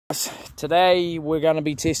Today we're going to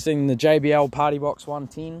be testing the JBL partybox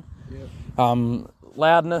 110. Yep.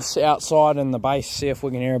 Loudness outside and the bass, see if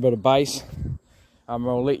we can hear a bit of bass.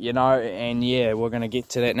 We'll let you know, and yeah, we're going to get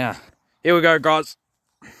to that now. Here we go, guys.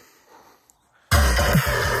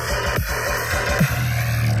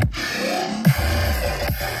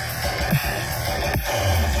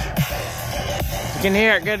 You can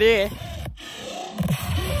hear it good here.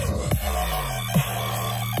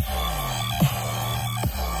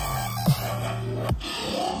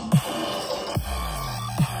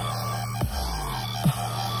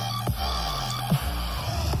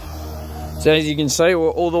 So as you can see, we're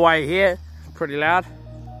all the way here, pretty loud.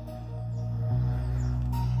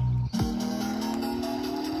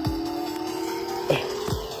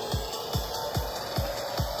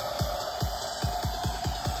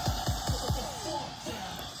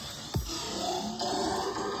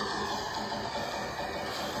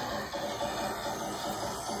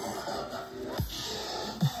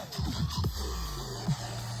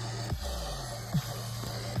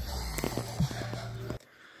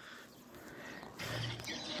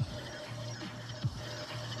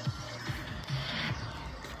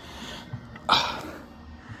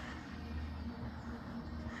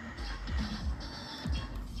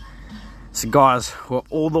 So guys, we're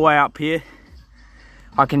all the way up here.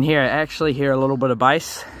 I can actually hear a little bit of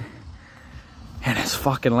bass, and it's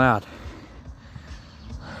fucking loud.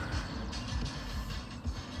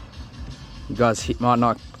 You guys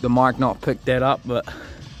the mic not pick that up, but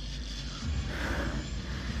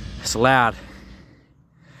it's loud.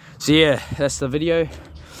 So yeah, that's the video.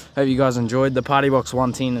 Hope you guys enjoyed. The partybox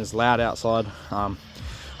 110 is loud outside.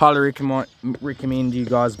 Highly recommend you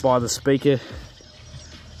guys buy the speaker.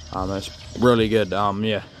 It's really good,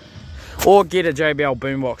 yeah. Or get a JBL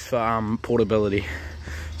boombox for portability.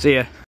 See ya.